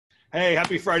Hey,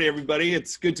 happy Friday, everybody.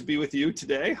 It's good to be with you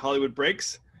today, Hollywood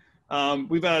Breaks.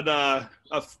 We've had a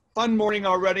fun morning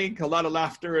already, a lot of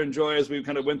laughter and joy as we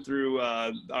kind of went through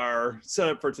our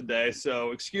setup for today.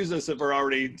 So excuse us if we're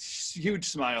already huge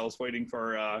smiles waiting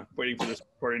for this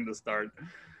recording to start.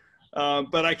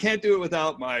 But I can't do it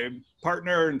without my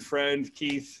partner and friend,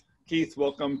 Keith. Keith,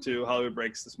 welcome to Hollywood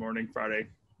Breaks this morning, Friday.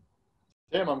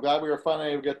 Tim, I'm glad we were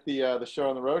finally able to get the show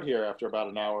on the road here after about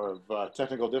an hour of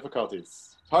technical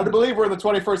difficulties. Hard to believe we're in the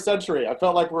 21st century. I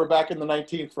felt like we were back in the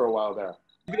 19th for a while there.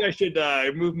 Maybe I should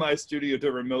move my studio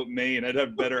to remote Maine. I'd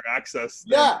have better access.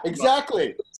 Yeah,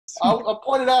 exactly. I'll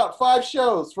point it out. 5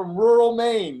 shows from rural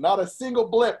Maine. Not a single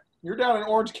blip. You're down in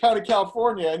Orange County,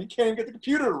 California, and you can't even get the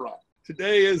computer to run.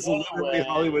 Today is literally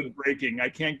Hollywood breaking. I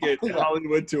can't get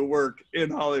Hollywood to work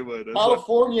in Hollywood.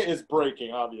 California is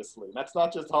breaking, obviously. That's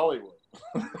not just Hollywood.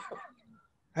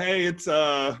 Hey, it's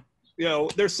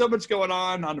there's so much going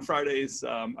on Fridays.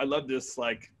 I love this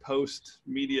like post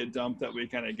media dump that we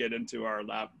kind of get into our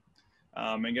lap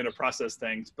and get to process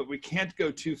things, but we can't go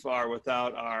too far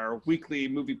without our weekly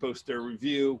movie poster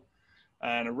review.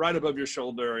 And right above your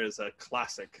shoulder is a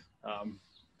classic.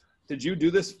 Did you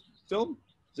do this film?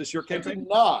 Is this your campaign? I did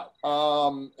not.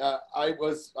 I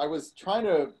was trying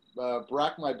to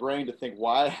rack my brain to think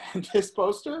why I had this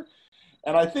poster.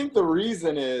 And I think the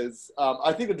reason is,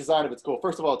 I think the design of it's cool.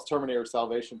 First of all, it's Terminator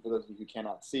Salvation, for those of you who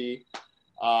cannot see,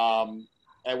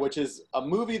 which is a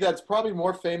movie that's probably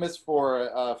more famous for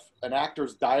an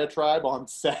actor's diatribe on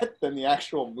set than the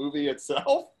actual movie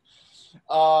itself.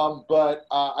 But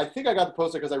I think I got the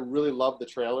poster because I really loved the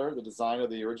trailer. The design of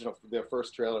the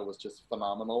first trailer was just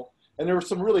phenomenal. And there was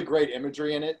some really great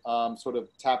imagery in it, sort of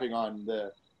tapping on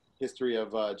the history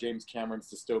of James Cameron's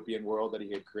dystopian world that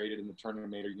he had created in the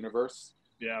Terminator universe.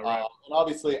 Yeah, right. And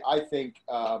obviously, I think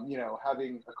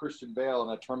having a Christian Bale in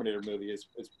a Terminator movie is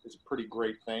a pretty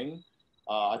great thing.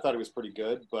 I thought it was pretty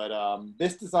good, but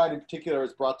this design in particular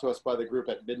is brought to us by the group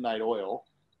at Midnight Oil.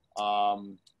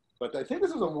 But I think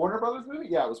this was a Warner Brothers movie.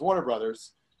 Yeah, it was Warner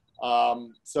Brothers.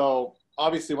 So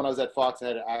obviously, when I was at Fox, I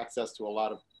had access to a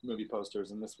lot of movie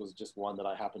posters, and this was just one that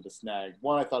I happened to snag.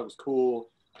 One, I thought it was cool.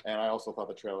 And I also thought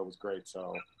the trailer was great.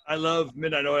 So I love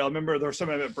Midnight Oil. I remember there was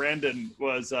something that Brandon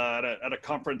was at a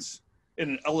conference in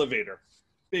an elevator.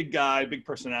 Big guy, big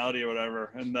personality or whatever.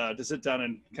 And to sit down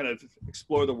and kind of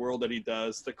explore the world that he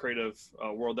does, the creative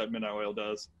world that Midnight Oil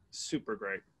does, super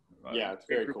great. Yeah, it's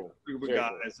very cool. Group of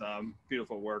guys,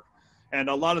 beautiful work. And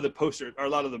a lot of the posters, or a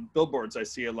lot of the billboards I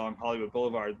see along Hollywood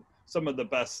Boulevard, some of the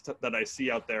best that I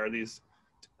see out there, these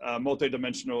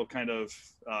multi-dimensional kind of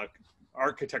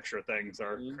architecture things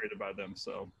are created by them.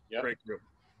 So Great group.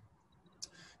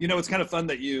 You know, it's kind of fun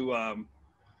that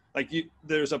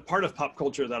there's a part of pop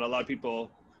culture that a lot of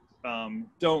people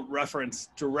don't reference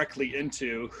directly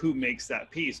into who makes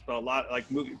that piece, but a lot like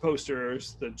movie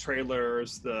posters, the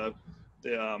trailers, the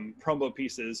promo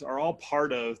pieces are all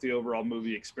part of the overall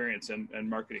movie experience and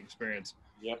marketing experience.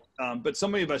 Yep. But so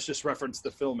many of us just reference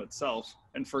the film itself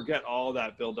and forget all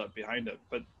that build up behind it.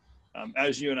 But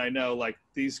as you and I know, like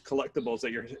these collectibles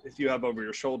that you have over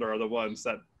your shoulder are the ones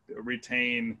that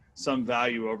retain some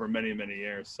value over many, many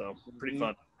years. So pretty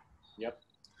fun. Yep.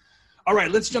 All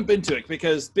right, let's jump into it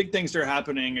because big things are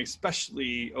happening,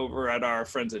 especially over at our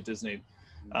friends at Disney.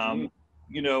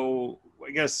 You know,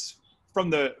 I guess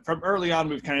from early on,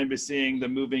 we've kind of been seeing the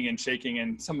moving and shaking,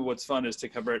 and some of what's fun is to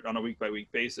cover it on a week-by-week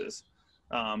basis.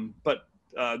 But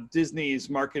Disney's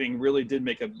marketing really did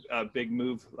make a big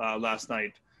move last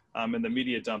night. In the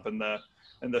media dump and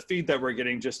the feed that we're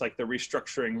getting, just like the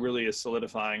restructuring really is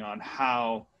solidifying on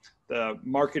how the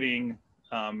marketing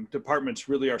departments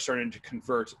really are starting to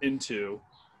convert into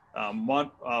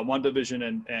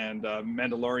Wandavision and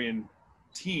Mandalorian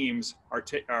teams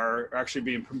are actually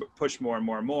being pushed more and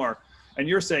more and more. And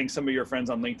you're saying some of your friends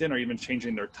on LinkedIn are even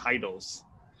changing their titles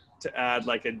to add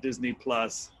like a Disney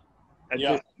Plus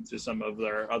to some of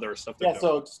their other stuff. Yeah,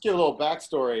 so just give a little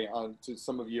backstory to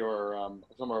some of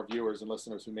our viewers and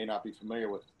listeners who may not be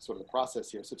familiar with sort of the process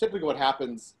here. So typically what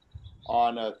happens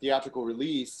on a theatrical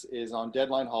release is on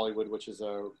Deadline Hollywood, which is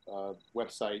a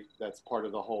website that's part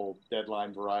of the whole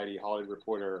Deadline, Variety, Hollywood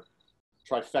Reporter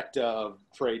trifecta of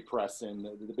trade press in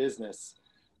the business.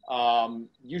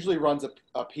 Usually runs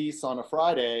a piece on a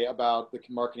Friday about the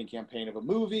marketing campaign of a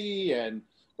movie and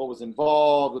what was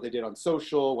involved, what they did on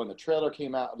social, when the trailer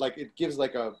came out. Like it gives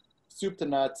like a soup to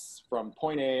nuts from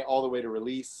point A all the way to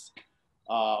release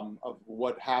of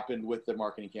what happened with the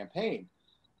marketing campaign.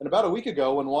 And about a week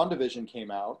ago when WandaVision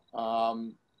came out,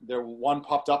 one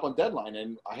popped up on Deadline,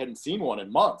 and I hadn't seen one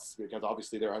in months because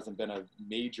obviously there hasn't been a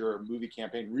major movie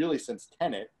campaign really since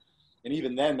Tenet. And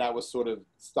even then, that was sort of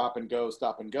stop and go,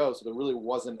 stop and go. So there really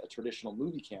wasn't a traditional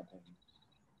movie campaign.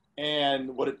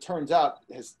 And what it turns out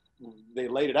is they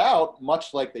laid it out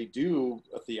much like they do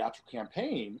a theatrical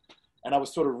campaign. And I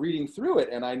was sort of reading through it,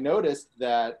 and I noticed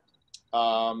that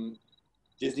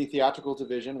Disney Theatrical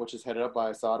Division, which is headed up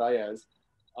by Asad Ayaz,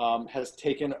 has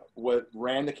taken what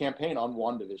ran the campaign on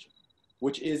WandaVision,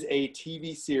 which is a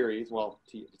TV series,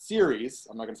 series,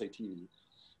 I'm not going to say TV,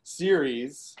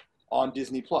 series on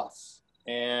Disney Plus.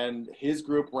 And his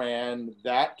group ran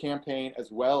that campaign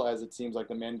as well as, it seems like,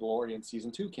 the Mandalorian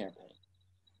Season 2 campaign.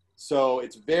 So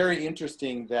it's very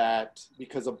interesting that,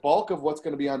 because a bulk of what's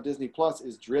going to be on Disney Plus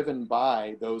is driven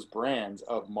by those brands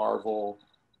of Marvel,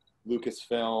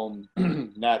 Lucasfilm,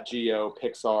 Nat Geo,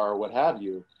 Pixar, what have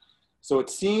you. So it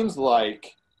seems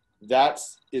like that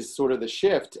is sort of the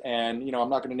shift. And, I'm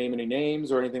not going to name any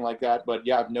names or anything like that, but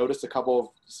yeah, I've noticed a couple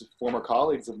of former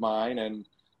colleagues of mine and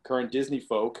current Disney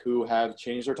folk who have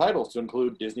changed their titles to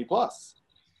include Disney Plus.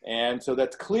 And so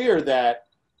that's clear that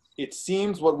it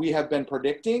seems what we have been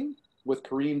predicting, with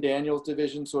Kareem Daniels'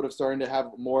 division sort of starting to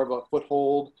have more of a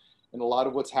foothold in a lot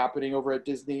of what's happening over at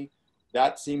Disney,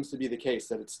 that seems to be the case,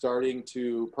 that it's starting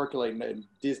to percolate. In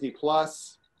Disney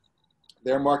Plus,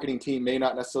 their marketing team may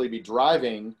not necessarily be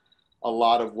driving a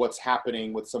lot of what's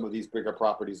happening with some of these bigger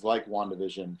properties like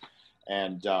WandaVision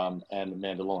and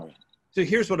Mandalorian. So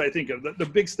here's what I think of. The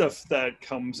big stuff that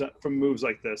comes from moves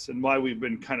like this, and why we've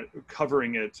been kind of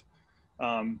covering it,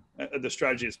 the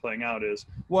strategy is playing out, is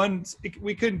one,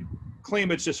 we could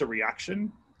claim it's just a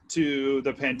reaction to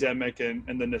the pandemic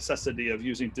and the necessity of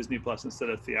using Disney Plus instead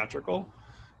of theatrical.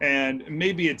 And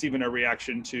maybe it's even a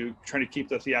reaction to trying to keep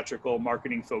the theatrical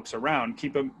marketing folks around,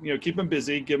 keep them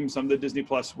busy, give them some of the Disney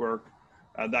Plus work,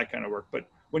 that kind of work. But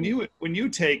when you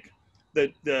take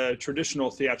the traditional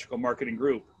theatrical marketing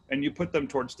group and you put them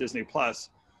towards Disney Plus,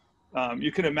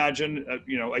 you can imagine,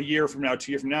 a year from now,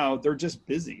 2 years from now, they're just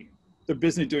busy. They're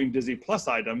busy doing Disney Plus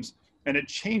items, and it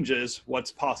changes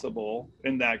what's possible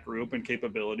in that group and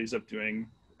capabilities of doing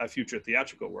a future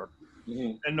theatrical work.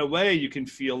 Mm-hmm. In a way, you can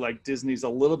feel like Disney's a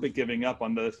little bit giving up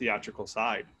on the theatrical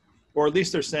side, or at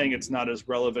least they're saying it's not as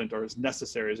relevant or as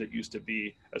necessary as it used to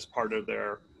be as part of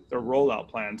their rollout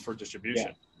plans for distribution.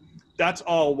 Yeah. That's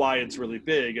all why it's really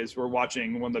big, is we're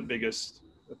watching one of the biggest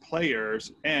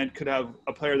players, and could have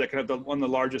a player that could have one of the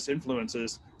largest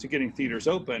influences to getting theaters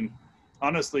open,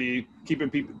 honestly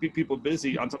keeping people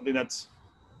busy on something that's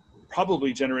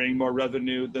probably generating more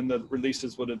revenue than the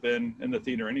releases would have been in the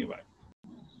theater anyway.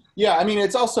 Yeah, I mean,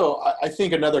 it's also, I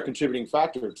think another contributing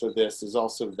factor to this is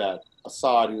also that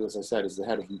Asad, who, as I said, is the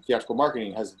head of theatrical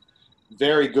marketing, has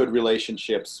very good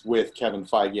relationships with Kevin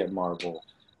Feige at Marvel,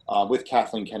 with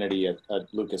Kathleen Kennedy at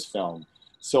Lucasfilm.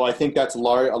 So I think that's a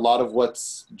lot of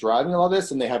what's driving all this,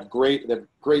 and they have great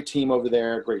team over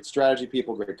there, great strategy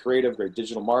people, great creative, great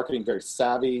digital marketing, very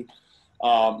savvy.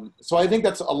 So I think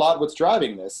that's a lot what's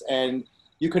driving this, and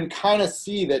you can kind of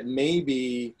see that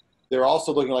maybe they're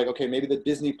also looking like, okay, maybe the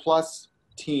Disney Plus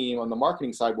team on the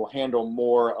marketing side will handle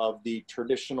more of the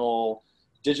traditional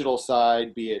digital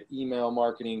side, be it email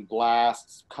marketing,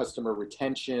 blasts, customer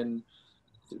retention,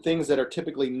 things that are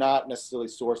typically not necessarily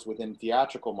sourced within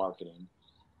theatrical marketing.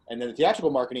 And then the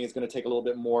theatrical marketing is going to take a little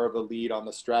bit more of a lead on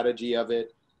the strategy of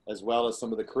it, as well as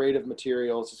some of the creative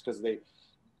materials, just because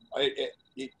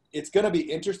it's going to be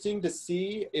interesting to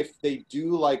see if they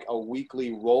do like a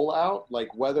weekly rollout,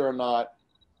 like whether or not.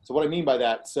 So what I mean by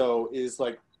that, is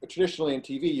like traditionally in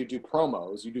TV, you do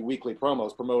promos, you do weekly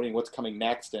promos promoting what's coming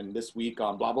next and this week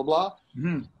on blah, blah, blah.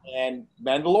 Mm-hmm. And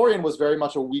Mandalorian was very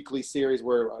much a weekly series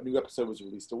where a new episode was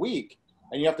released a week,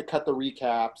 and you have to cut the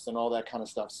recaps and all that kind of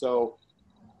stuff. So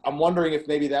I'm wondering if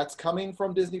maybe that's coming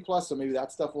from Disney Plus, so maybe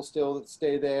that stuff will still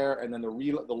stay there. And then the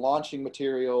launching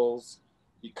materials,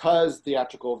 because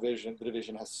Theatrical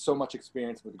Division has so much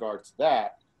experience with regards to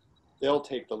that, they'll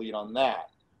take the lead on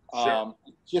that. Sure.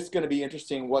 It's just going to be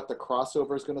interesting what the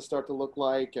crossover is going to start to look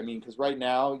like. I mean, because right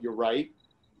now, you're right,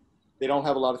 they don't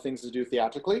have a lot of things to do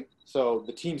theatrically. So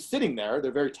the team's sitting there,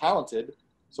 they're very talented.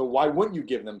 So why wouldn't you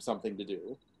give them something to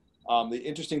do? The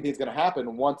interesting thing is going to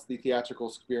happen once the theatrical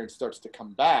experience starts to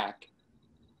come back,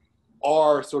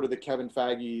 are sort of the Kevin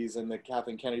Feige's and the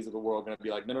Kathleen Kennedys of the world going to be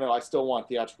like, no, I still want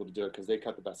theatrical to do it because they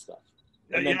cut the best stuff.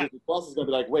 And then Disney Plus is going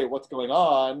to be like, wait, what's going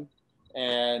on?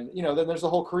 And, then there's the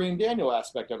whole Kareem Daniel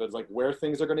aspect of it. It's like where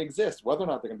things are going to exist, whether or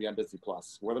not they're going to be on Disney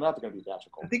Plus, whether or not they're going to be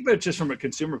theatrical. I think about it just from a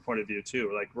consumer point of view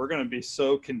too. Like we're going to be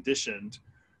so conditioned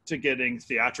to getting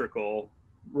theatrical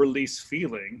release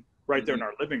feeling right there in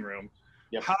our living room.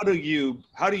 Yep.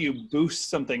 How do you boost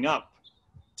something up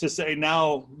to say,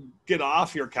 now get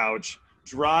off your couch,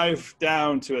 drive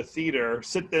down to a theater,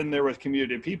 sit in there with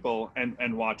community people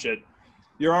and watch it,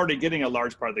 you're already getting a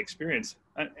large part of the experience.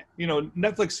 And, you know,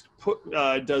 Netflix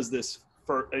does this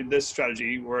for this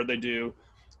strategy where they do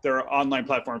their online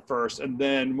platform first, and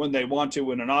then when they want to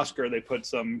win an Oscar, they put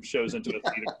some shows into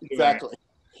a theater. Exactly.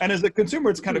 And as a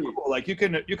consumer, it's kind of cool. Like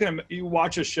you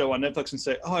watch a show on Netflix and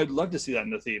say, "Oh, I'd love to see that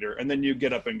in the theater," and then you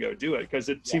get up and go do it because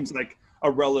it seems like a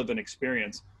relevant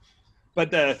experience. But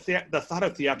the thought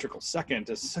of theatrical second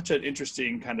is such an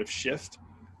interesting kind of shift,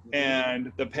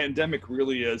 and the pandemic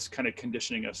really is kind of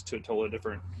conditioning us to a totally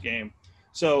different game.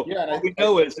 So what we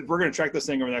know is if we're going to track this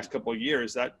thing over the next couple of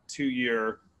years, that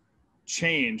 2-year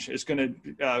change is going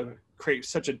to create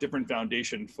such a different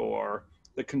foundation for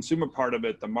the consumer part of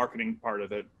it, the marketing part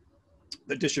of it,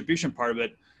 the distribution part of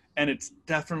it, and it's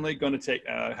definitely going to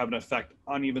have an effect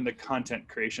on even the content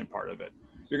creation part of it.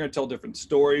 You're going to tell different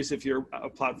stories if you're a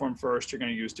platform first. You're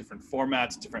going to use different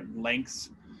formats, different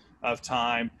lengths of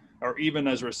time, or even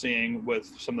as we're seeing with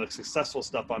some of the successful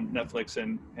stuff on Netflix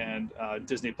and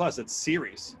Disney Plus, it's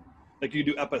series. Like you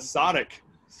do episodic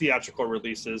theatrical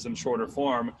releases in shorter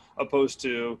form, opposed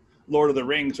to Lord of the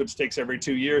Rings, which takes every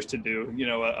 2 years to do, you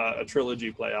know, a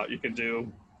trilogy play out. You can do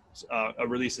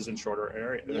releases in shorter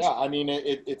areas. Yeah, I mean,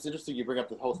 it's interesting you bring up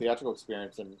the whole theatrical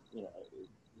experience, and you know,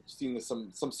 seen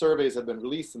some surveys have been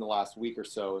released in the last week or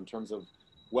so in terms of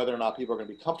whether or not people are going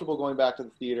to be comfortable going back to the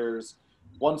theaters.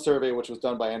 One survey, which was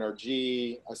done by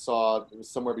NRG, I saw it was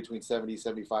somewhere between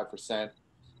 70-75%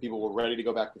 people were ready to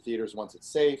go back to theaters once it's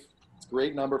safe. It's a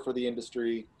great number for the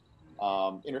industry.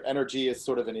 NRG is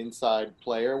sort of an inside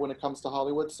player when it comes to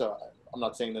Hollywood, so I'm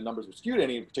not saying the numbers were skewed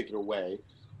any particular way,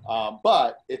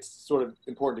 but it's sort of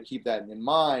important to keep that in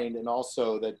mind, and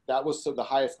also that was the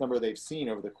highest number they've seen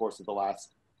over the course of the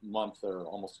last month or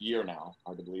almost year now.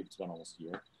 Hard to believe it's been almost a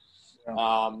year.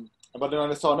 Yeah. But then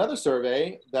I saw another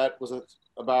survey that was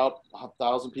about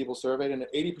 1,000 people surveyed, and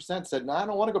 80% said, "No, I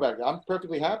don't want to go back. I'm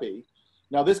perfectly happy."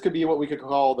 Now, this could be what we could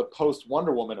call the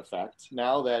post-Wonder Woman effect.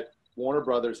 Now that Warner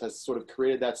Brothers has sort of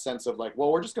created that sense of like,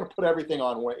 well, we're just going to put everything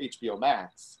on HBO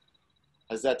Max,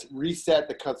 has that reset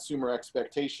the consumer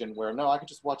expectation where, no, I can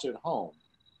just watch it at home.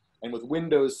 And with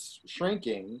windows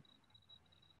shrinking,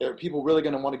 are people really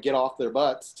going to want to get off their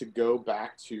butts to go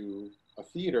back to a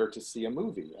theater to see a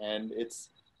movie? And it's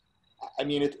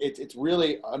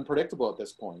really unpredictable at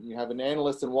this point. You have an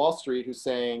analyst in Wall Street who's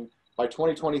saying by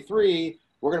 2023,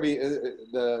 we're going to be,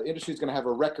 the industry is going to have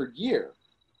a record year.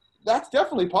 That's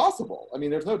definitely possible. I mean,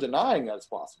 there's no denying that it's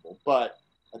possible. But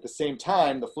at the same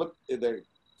time, the flip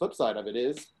side of it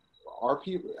is,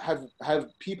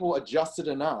 have people adjusted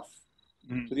enough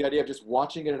to the idea of just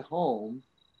watching it at home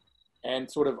and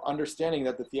sort of understanding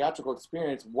that the theatrical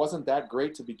experience wasn't that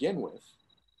great to begin with?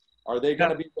 Are they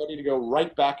going to be ready to go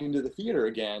right back into the theater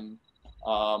again,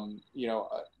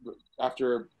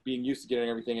 after being used to getting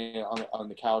everything on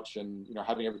the couch and, you know,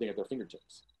 having everything at their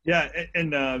fingertips? Yeah,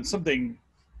 and something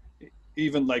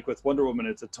even like with Wonder Woman,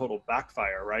 it's a total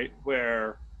backfire, right?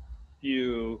 Where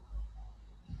they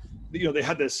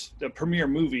had the premiere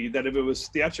movie that if it was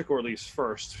theatrical release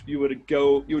first, you would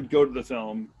go to the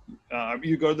film,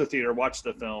 you go to the theater, watch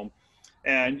the film,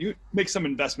 and you make some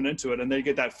investment into it, and they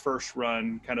get that first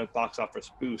run kind of box office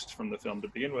boost from the film to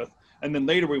begin with, and then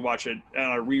later we watch it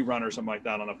on a rerun or something like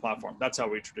that on a platform. That's how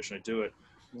we traditionally do it.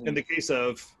 In the case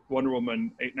of Wonder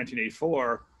Woman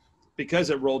 1984, because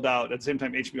it rolled out at the same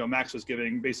time HBO Max was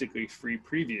giving basically free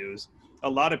previews, a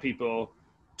lot of people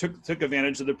took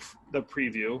advantage of the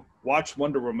preview, watched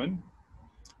Wonder Woman.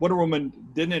 Wonder Woman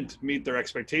didn't meet their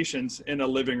expectations in a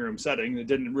living room setting. It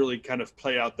didn't really kind of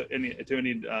play out to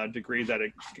any degree that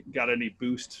it got any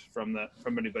boost from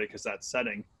anybody because that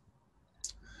setting.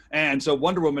 And so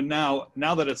Wonder Woman now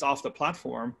that it's off the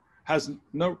platform has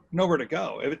nowhere to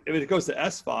go. If it goes to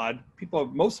SVOD,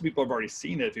 most people have already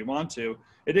seen it if you want to.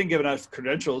 It didn't give enough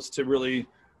credentials to really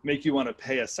make you want to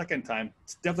pay a second time.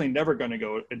 It's definitely never going to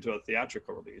go into a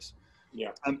theatrical release. Yeah.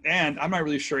 And I'm not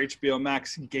really sure HBO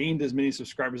Max gained as many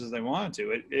subscribers as they wanted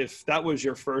to. If that was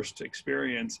your first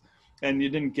experience and you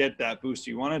didn't get that boost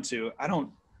you wanted to, I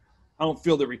don't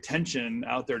feel the retention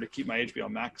out there to keep my HBO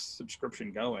Max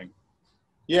subscription going.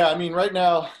 Yeah, I mean, right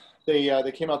now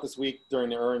they came out this week during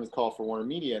the earnings call for Warner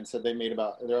Media and said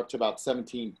they're up to about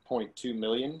 17.2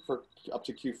 million for up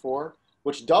to Q4,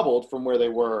 which doubled from where they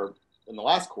were in the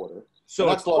last quarter. So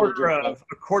that's a quarter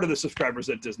of the subscribers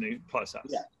that Disney Plus has.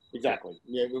 Yeah, exactly.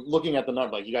 Yeah, looking at the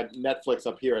number, like you got Netflix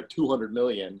up here at 200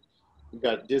 million. You've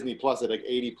got Disney Plus at like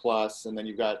 80 plus, and then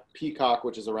you've got Peacock,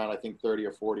 which is around, I think, 30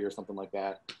 or 40 or something like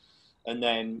that. And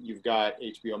then you've got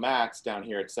HBO Max down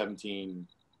here at 17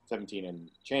 and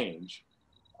change.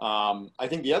 I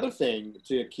think the other thing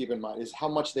to keep in mind is how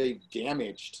much they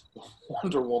damaged the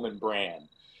Wonder Woman brand.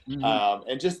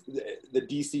 And just the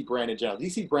DC brand in general.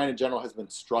 DC brand in general has been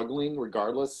struggling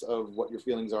regardless of what your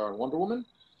feelings are on Wonder Woman.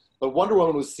 But Wonder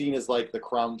Woman was seen as like the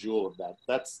crown jewel of that.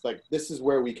 That's like, this is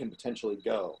where we can potentially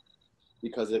go,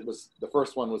 because it was, the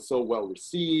first one was so well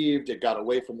received. It got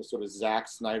away from the sort of Zack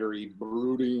Snyder-y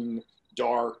brooding,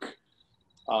 dark.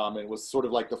 It was sort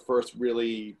of like the first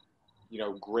really,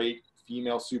 great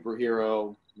female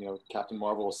superhero, Captain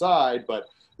Marvel aside, but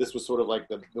this was sort of like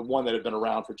the one that had been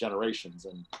around for generations.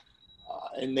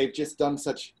 And they've just done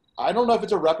such, I don't know if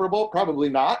it's irreparable, probably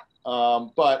not.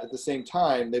 But at the same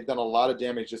time, they've done a lot of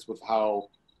damage just with how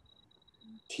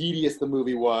tedious the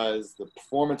movie was. The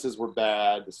performances were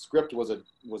bad. The script was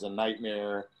a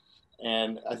nightmare.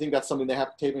 And I think that's something they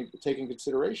have to take in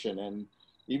consideration. And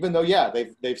even though, yeah,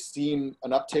 they've seen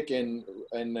an uptick in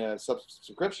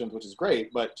subscriptions, which is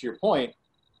great. But to your point,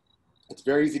 it's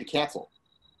very easy to cancel.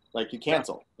 Like, you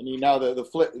cancel. And now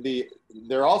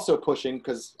they're also pushing,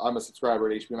 because I'm a subscriber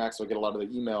at HBO Max, so I get a lot of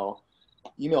the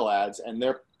email ads, and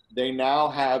they now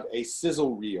have a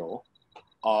sizzle reel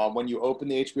when you open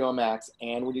the HBO Max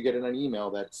and when you get it on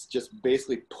email, that's just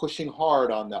basically pushing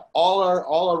hard on all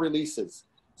our releases.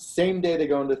 Same day they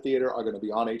go into theater are going to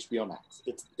be on HBO Max.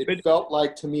 It felt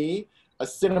like, to me, a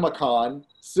CinemaCon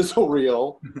sizzle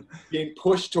reel being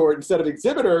pushed toward, instead of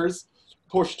exhibitors,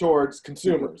 pushed towards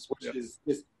consumers, which is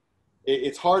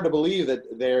it's hard to believe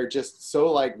that they're just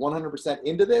so like 100%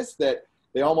 into this that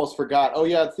they almost forgot, oh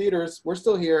yeah, theaters, we're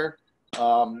still here.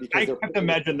 I have to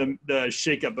imagine the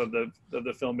shakeup of the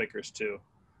filmmakers too.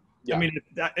 Yeah. I mean,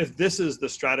 if this is the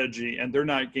strategy and they're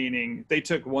not gaining, they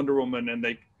took Wonder Woman and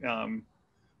they,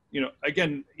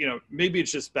 maybe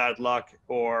it's just bad luck,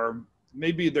 or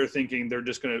maybe they're thinking they're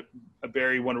just going to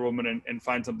bury Wonder Woman and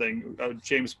find something,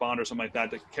 James Bond or something like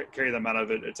that, to carry them out of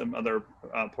it at some other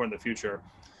point in the future.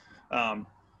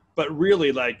 But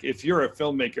really, like, if you're a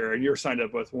filmmaker and you're signed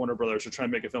up with Warner Brothers or trying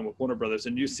to make a film with Warner Brothers,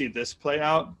 and you see this play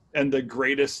out, and the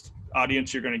greatest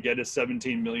audience you're going to get is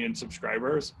 17 million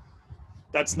subscribers,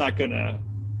 that's not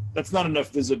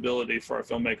enough visibility for a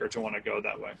filmmaker to want to go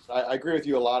that way. I agree with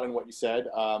you a lot in what you said.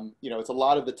 It's a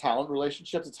lot of the talent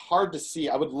relationships. It's hard to see.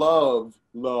 I would love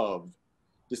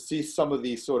to see some of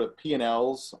these sort of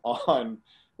P&Ls on,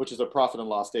 which is a profit and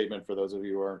loss statement for those of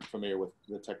you who aren't familiar with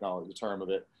the term of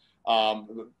it.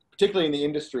 Particularly in the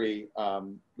industry,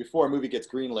 before a movie gets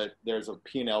greenlit, there's a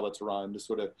P&L that's run to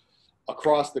sort of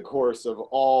across the course of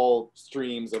all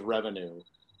streams of revenue,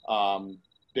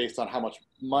 based on how much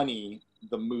money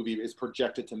the movie is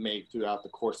projected to make throughout the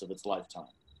course of its lifetime.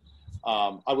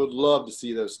 I would love to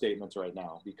see those statements right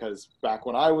now, because back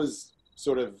when I was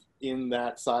sort of in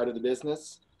that side of the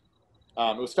business,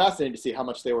 it was fascinating to see how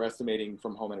much they were estimating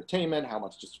from home entertainment, how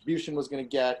much distribution was going to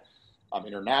get,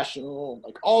 international,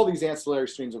 like all these ancillary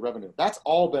streams of revenue. That's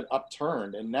all been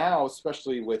upturned. And now,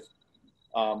 especially with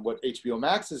what HBO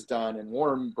Max has done, and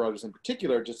Warner Brothers in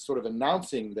particular, just sort of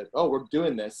announcing that, oh, we're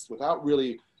doing this without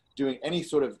really doing any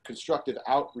sort of constructive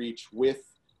outreach with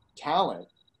talent.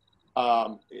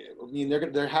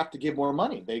 They have to give more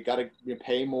money. They got to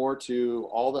pay more to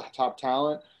all the top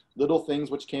talent. Little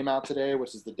Things, which came out today,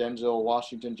 which is the Denzel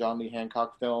Washington, John Lee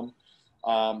Hancock film.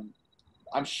 I'm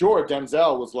sure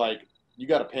Denzel was like, you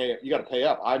got to pay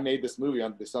up. I made this movie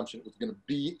on the assumption it was going to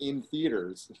be in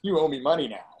theaters. You owe me money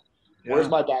now. Yeah. Where's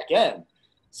my back end?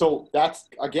 So that's,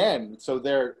 again, so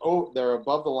their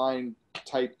above the line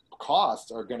type costs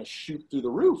are going to shoot through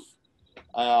the roof.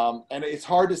 And it's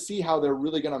hard to see how they're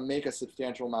really going to make a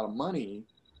substantial amount of money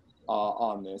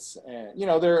on this. And,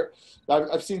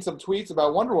 I've seen some tweets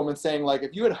about Wonder Woman saying, like,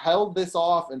 if you had held this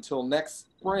off until next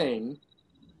spring,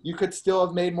 you could still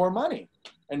have made more money.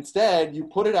 Instead, you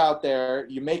put it out there,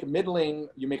 you make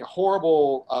a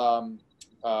horrible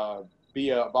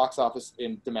box office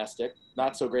in domestic,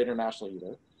 not so great internationally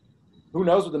either. Who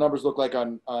knows what the numbers look like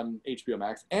on HBO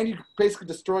Max, and you basically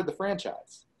destroyed the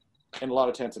franchise in a lot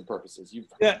of intents and purposes.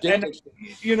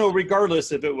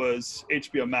 Regardless if it was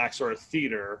HBO Max or a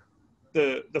theater,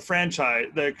 the franchise,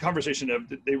 the conversation of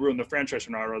they ruined the franchise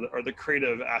or not, or the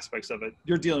creative aspects of it,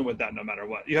 you're dealing with that no matter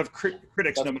what. You have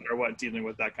critics no matter what dealing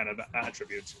with that kind of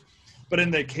attributes. But in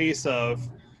the case of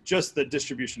just the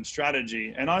distribution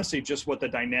strategy, and honestly just what the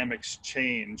dynamics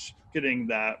change, getting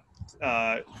that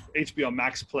HBO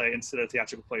Max play instead of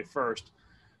theatrical play first,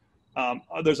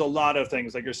 there's a lot of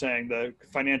things, like you're saying, the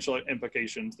financial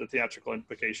implications, the theatrical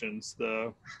implications,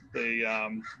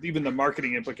 even the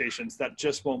marketing implications that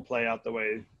just won't play out the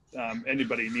way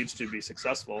anybody needs to be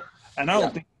successful. And I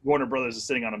don't think Warner Brothers is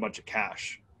sitting on a bunch of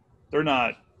cash. They're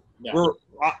not Yeah.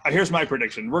 Here's my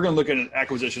prediction. We're going to look at an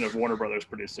acquisition of Warner Brothers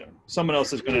pretty soon. Someone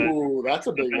else is going to. Ooh, that's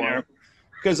a big one.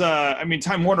 Because I mean,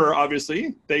 Time Warner,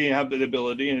 obviously they have the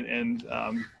ability and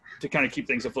to kind of keep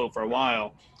things afloat for a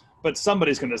while, but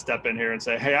somebody's going to step in here and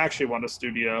say, hey, I actually want a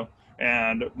studio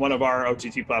and one of our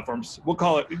OTT platforms. We'll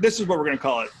call it. This is what we're going to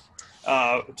call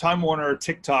it. Time Warner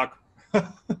TikTok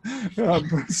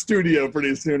studio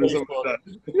pretty soon or something like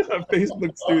that.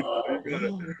 Facebook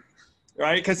studio.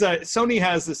 Right, because Sony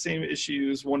has the same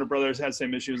issues. Warner Brothers has the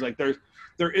same issues. Like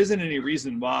there isn't any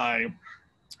reason why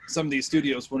some of these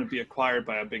studios wouldn't be acquired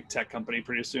by a big tech company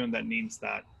pretty soon that needs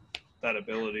that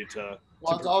ability to.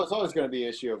 Well, it's always going to be an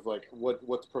issue of like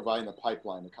what's providing the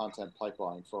pipeline, the content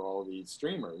pipeline for all these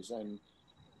streamers, and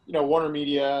Warner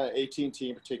Media, AT&T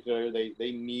in particular, they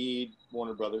need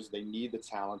Warner Brothers. They need the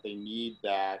talent. They need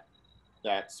that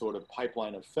sort of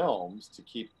pipeline of films to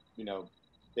keep.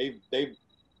 They've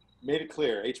made it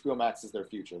clear HBO Max is their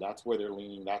future. That's where they're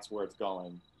leaning. That's where it's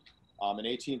going. And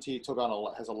AT&T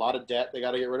has a lot of debt they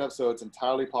got to get rid of, so it's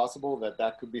entirely possible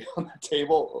that could be on the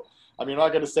table. I mean, I'm not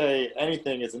going to say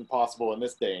anything is impossible in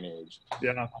this day and age.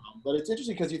 Yeah. But it's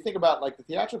interesting because you think about like the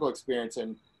theatrical experience,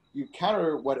 and you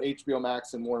counter what HBO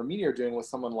Max and Warner Media are doing with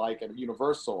someone like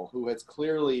Universal, who has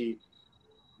clearly,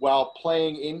 while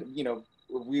playing in,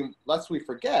 lest we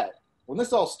forget, when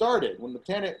this all started, when the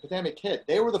pandemic hit,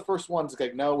 they were the first ones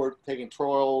like, no, we're taking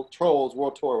Trolls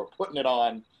World Tour, we're putting it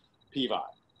on PVOD.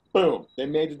 Boom, they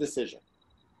made the decision.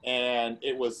 And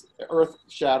it was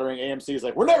earth-shattering. AMC is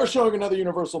like, we're never showing another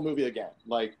Universal movie again.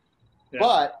 Like, yeah.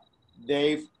 But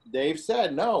they've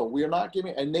said, no, we are not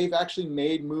giving, and they've actually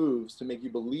made moves to make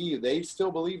you believe, they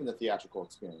still believe in the theatrical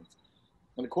experience.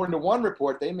 And according to one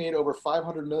report, they made over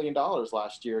 $500 million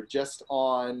last year just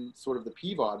on sort of the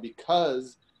PVOD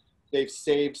because they've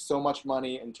saved so much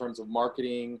money in terms of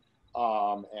marketing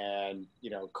and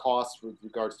costs with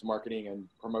regards to marketing and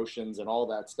promotions and all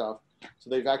that stuff. So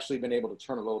they've actually been able to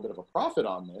turn a little bit of a profit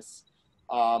on this.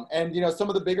 And some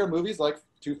of the bigger movies like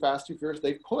Too Fast, Too Furious,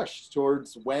 they've pushed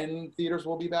towards when theaters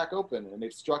will be back open. And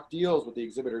they've struck deals with the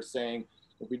exhibitors saying,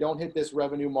 if we don't hit this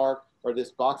revenue mark or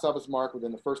this box office mark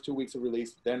within the first 2 weeks of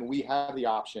release, then we have the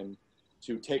option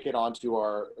to take it on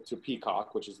to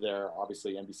Peacock, which is their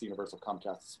obviously NBC Universal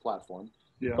Comcast's platform.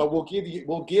 Yeah. But we'll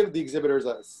give the exhibitors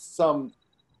some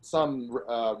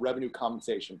revenue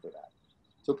compensation for that.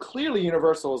 So clearly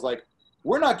Universal is like,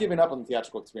 we're not giving up on the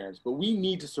theatrical experience, but we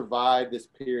need to survive this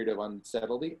period of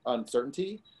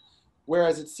uncertainty.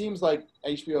 Whereas it seems like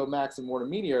HBO Max and Warner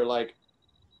Media are like,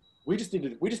 we just need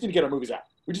to get our movies out.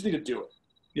 We just need to do it.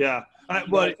 Yeah.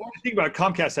 Well, I think about it,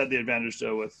 Comcast had the advantage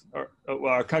though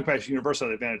Comcast Universal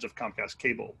had the advantage of Comcast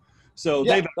Cable. So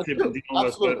they've actually been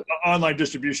dealing with online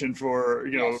distribution for,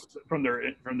 from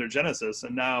their genesis,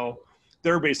 and now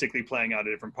they're basically playing out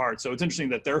a different part. So it's interesting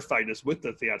that their fight is with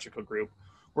the theatrical group,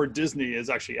 where Disney is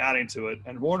actually adding to it,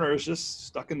 and Warner is just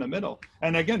stuck in the middle.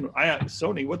 And again,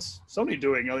 Sony, what's Sony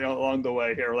doing along the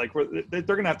way here? Like they're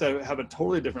going to have a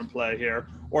totally different play here,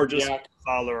 or just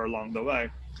follow along the way.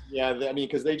 Yeah, I mean,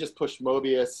 because they just pushed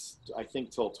Mobius, I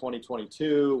think, till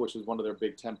 2022, which was one of their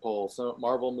big tentpole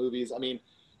Marvel movies. I mean,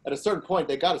 at a certain point,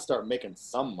 they got to start making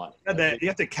some money. Yeah, you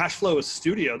have to cash flow a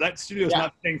studio. That studio is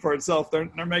not paying for itself. They're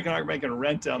making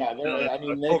rent down. Yeah,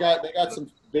 they got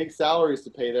some big salaries to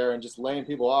pay there, and just laying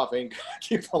people off ain't gonna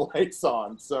keep the lights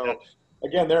on. So,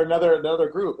 again, they're another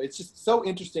group. It's just so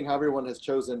interesting how everyone has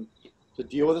chosen to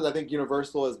deal with it. I think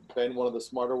Universal has been one of the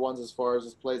smarter ones as far as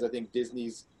this plays. I think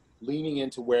Disney's leaning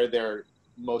into where they're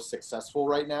most successful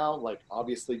right now. Like,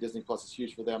 obviously, Disney Plus is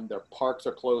huge for them. Their parks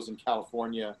are closed in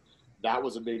California. That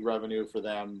was a big revenue for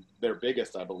them, their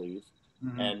biggest, I believe.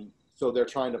 Mm-hmm. And so they're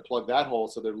trying to plug that hole.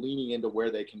 So they're leaning into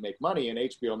where they can make money. And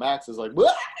HBO Max is like,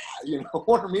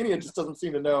 Warner Media just doesn't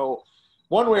seem to know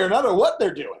one way or another what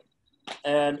they're doing.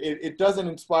 And it doesn't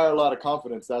inspire a lot of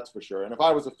confidence, that's for sure. And if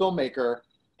I was a filmmaker,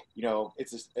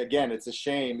 it's a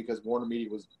shame because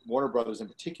Warner Brothers in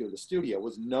particular, the studio,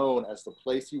 was known as the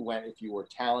place you went if you were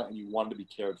talent and you wanted to be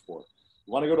cared for.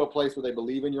 You want to go to a place where they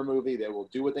believe in your movie, they will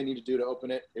do what they need to do to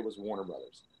open it. It was Warner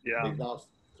Brothers. Yeah. They've now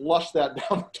flushed that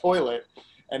down the toilet,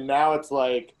 and now it's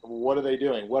like, what are they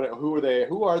doing? Who are they?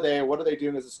 What are they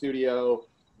doing as a studio?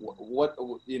 What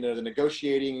the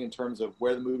negotiating in terms of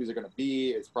where the movies are going to be,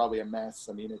 it's probably a mess.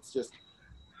 I mean, it's just,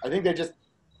 I think they just,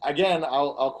 again,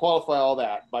 I'll qualify all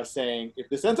that by saying, if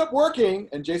this ends up working,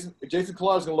 and Jason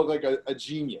Kilar is going to look like a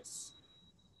genius.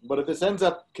 But if this ends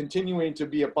up continuing to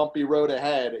be a bumpy road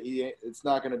ahead, it's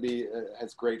not going to be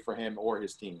as great for him or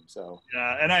his team. So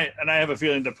and I have a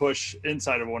feeling the push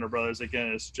inside of Warner Brothers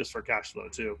again is just for cash flow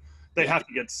too. They have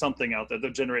to get something out there.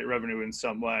 They'll generate revenue in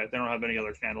some way. They don't have any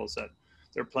other channels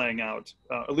they're playing out,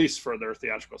 at least for their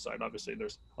theatrical side. Obviously,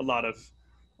 there's a lot of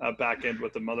back end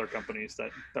with the mother companies that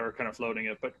are kind of floating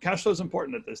it, but cash flow is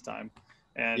important at this time,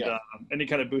 and any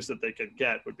kind of boost that they could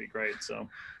get would be great. So,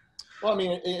 well, I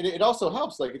mean, it also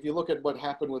helps. Like if you look at what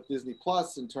happened with Disney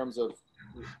Plus in terms of,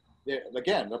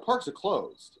 again, their parks are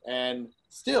closed, and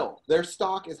still their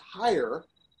stock is higher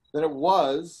than it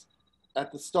was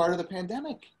at the start of the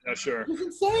pandemic. Yeah, sure. It's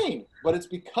insane, but it's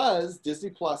because Disney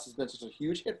Plus has been such a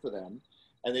huge hit for them,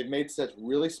 and they've made such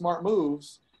really smart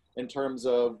moves in terms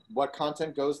of what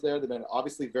content goes there. They've been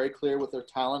obviously very clear with their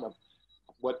talent of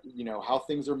what, how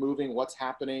things are moving, what's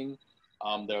happening.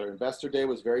 Their investor day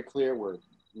was very clear. We're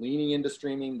leaning into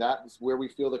streaming. That's where we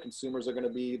feel the consumers are going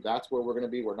to be. That's where we're going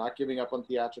to be. We're not giving up on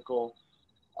theatrical.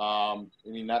 I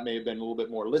mean, that may have been a little bit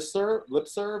more lip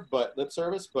service, but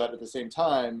at the same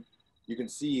time, you can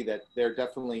see that there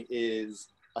definitely is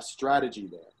a strategy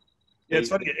there. Yeah, it's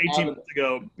funny. 18 months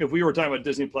ago, if we were talking about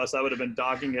Disney Plus, I would have been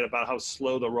dogging it about how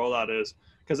slow the rollout is,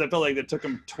 because I felt like it took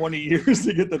them 20 years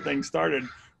to get the thing started,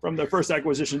 from the first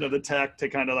acquisition of the tech to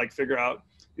kind of like figure out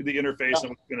the interface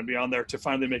and what's going to be on there to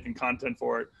finally making content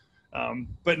for it.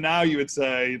 But now you would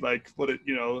say, like,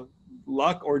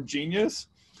 luck or genius.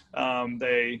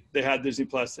 They had Disney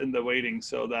Plus in the waiting,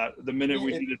 so that the minute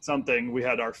we needed something, we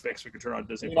had our fix. We could turn on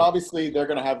Disney Plus. Obviously, they're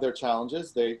going to have their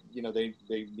challenges. They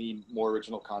need more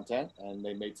original content, and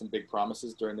they made some big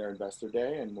promises during their investor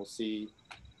day, and we'll see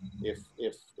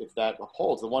if that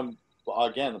upholds. The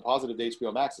positive to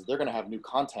HBO Max is they're going to have new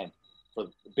content for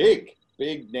big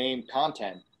name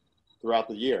content throughout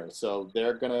the year, so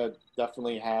they're going to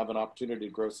definitely have an opportunity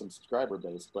to grow some subscriber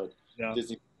base. But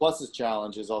Disney Plus's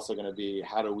challenge is also going to be,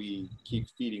 how do we keep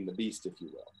feeding the beast, if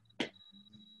you will?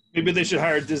 Maybe they should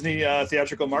hire Disney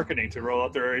theatrical marketing to roll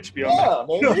out their HBO. Yeah,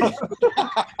 maybe.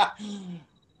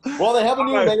 Well, they have a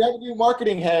new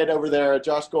marketing head over there,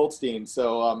 Josh Goldstein.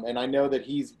 So, and I know that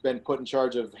he's been put in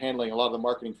charge of handling a lot of the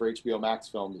marketing for HBO Max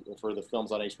films, for the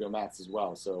films on HBO Max as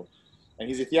well. So, and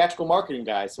he's a theatrical marketing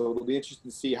guy, so it'll be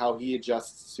interesting to see how he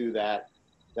adjusts to that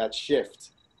shift.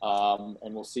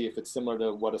 And we'll see if it's similar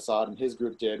to what Asad and his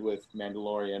group did with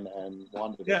Mandalorian and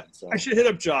Wandavision. Yeah, so I should hit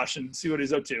up Josh and see what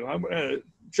he's up to.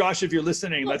 Josh, if you're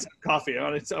listening, let's have coffee. I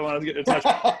want to get in touch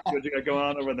with what you got going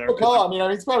on over there. I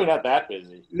mean, he's probably not that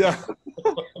busy. Yeah.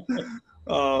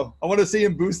 I want to see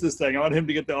him boost this thing. I want him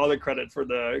to get all the credit for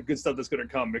the good stuff that's going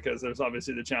to come, because there's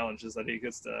obviously the challenges that he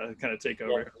gets to kind of take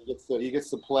over. He gets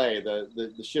to play.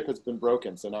 The ship has been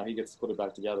broken, so now he gets to put it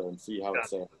back together and see how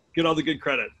it's get all the good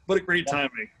credit. What a great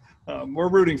timing. We're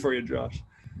rooting for you, Josh.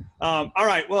 All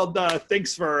right. Well,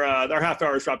 thanks for our half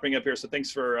hour is wrapping up here. So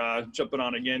thanks for jumping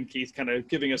on again, Keith, kind of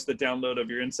giving us the download of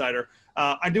your insider.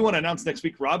 I do want to announce next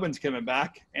week Robin's coming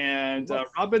back, and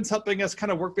Robin's helping us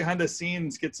kind of work behind the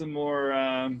scenes, get some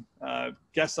more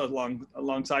guests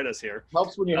alongside us here.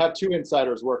 Helps when you have two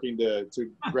insiders working to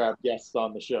grab guests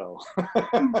on the show.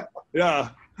 Yeah.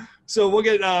 So we'll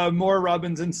get more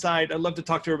Robin's insight. I'd love to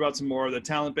talk to her about some more of the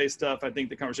talent-based stuff. I think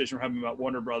the conversation we're having about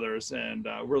Warner Brothers and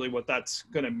really what that's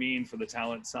going to mean for the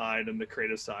talent side and the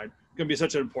creative side is going to be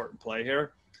such an important play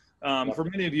here. For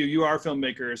many of you, you are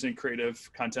filmmakers and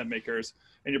creative content makers,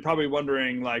 and you're probably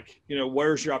wondering, like,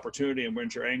 where's your opportunity and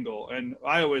where's your angle? And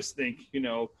I always think,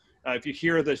 if you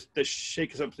hear the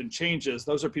shakes-ups and changes,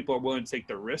 those are people who are willing to take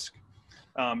the risk.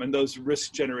 And those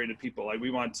risk-generated people, like,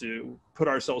 we want to put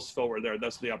ourselves forward there.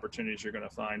 That's the opportunities you're going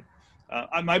to find.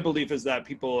 My belief is that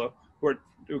people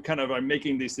who kind of are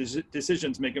making these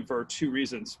decisions, making for two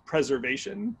reasons: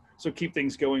 preservation, so keep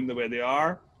things going the way they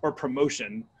are, or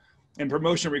promotion. And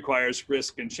promotion requires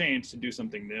risk and change to do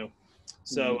something new.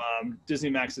 So Disney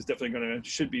Max is definitely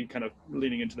should be kind of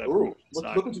leaning into that. Ooh,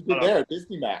 look what you did there,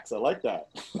 Disney Max. I like that.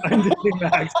 Disney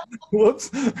Max. Whoops.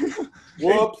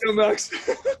 Whoops. Disney Max.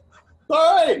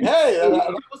 All right. Hey,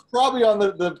 that was probably on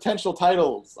the potential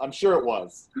titles. I'm sure it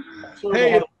was.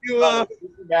 Hey, if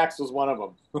Max was one of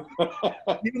them.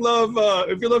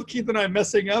 if you love Keith and I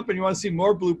messing up and you want to see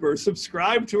more bloopers,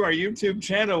 subscribe to our YouTube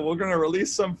channel. We're going to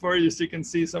release some for you so you can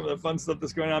see some of the fun stuff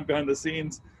that's going on behind the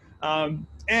scenes.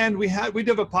 And we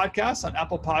do have a podcast on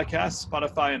Apple Podcasts,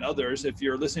 Spotify, and others. If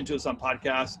you're listening to us on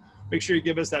podcasts, make sure you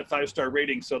give us that 5-star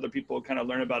rating so other people kind of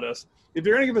learn about us. If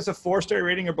you're going to give us a 4-star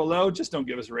rating or below, just don't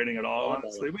give us a rating at all.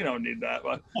 Honestly, we don't need that.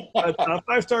 But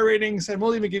 5-star ratings, and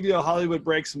we'll even give you a Hollywood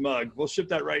Breaks mug. We'll ship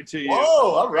that right to you.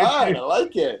 Oh, all right. I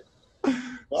like it.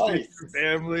 Nice. Your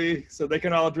family, so they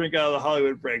can all drink out of the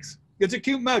Hollywood Breaks. It's a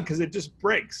cute mug because it just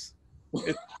breaks.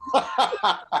 You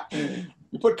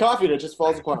put coffee in it, just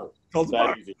falls apart.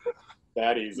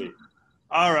 That easy.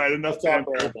 All right, enough time.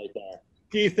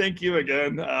 Keith, thank you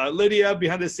again. Lydia,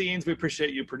 behind the scenes, we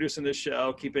appreciate you producing this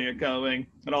show, keeping it going,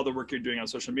 and all the work you're doing on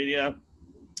social media.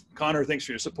 Connor, thanks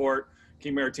for your support,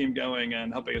 keeping our team going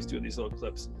and helping us do these little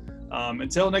clips.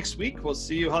 Until next week, we'll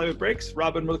see you Hollywood Breaks.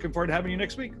 Robin, we're looking forward to having you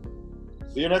next week.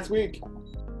 See you next week.